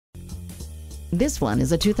This one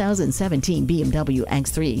is a 2017 BMW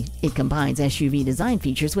X3. It combines SUV design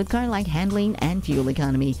features with car-like handling and fuel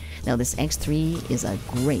economy. Now, this X3 is a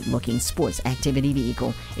great-looking sports activity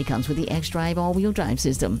vehicle. It comes with the X-Drive all-wheel drive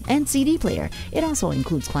system and CD player. It also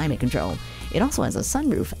includes climate control. It also has a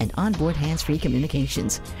sunroof and onboard hands-free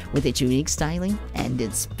communications. With its unique styling and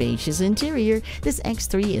its spacious interior, this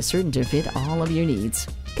X3 is certain to fit all of your needs.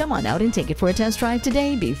 Come on out and take it for a test drive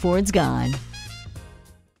today before it's gone.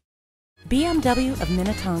 BMW of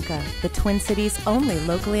Minnetonka, the Twin Cities' only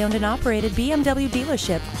locally owned and operated BMW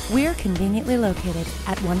dealership. We're conveniently located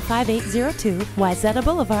at 15802 Wayzata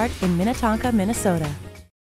Boulevard in Minnetonka, Minnesota.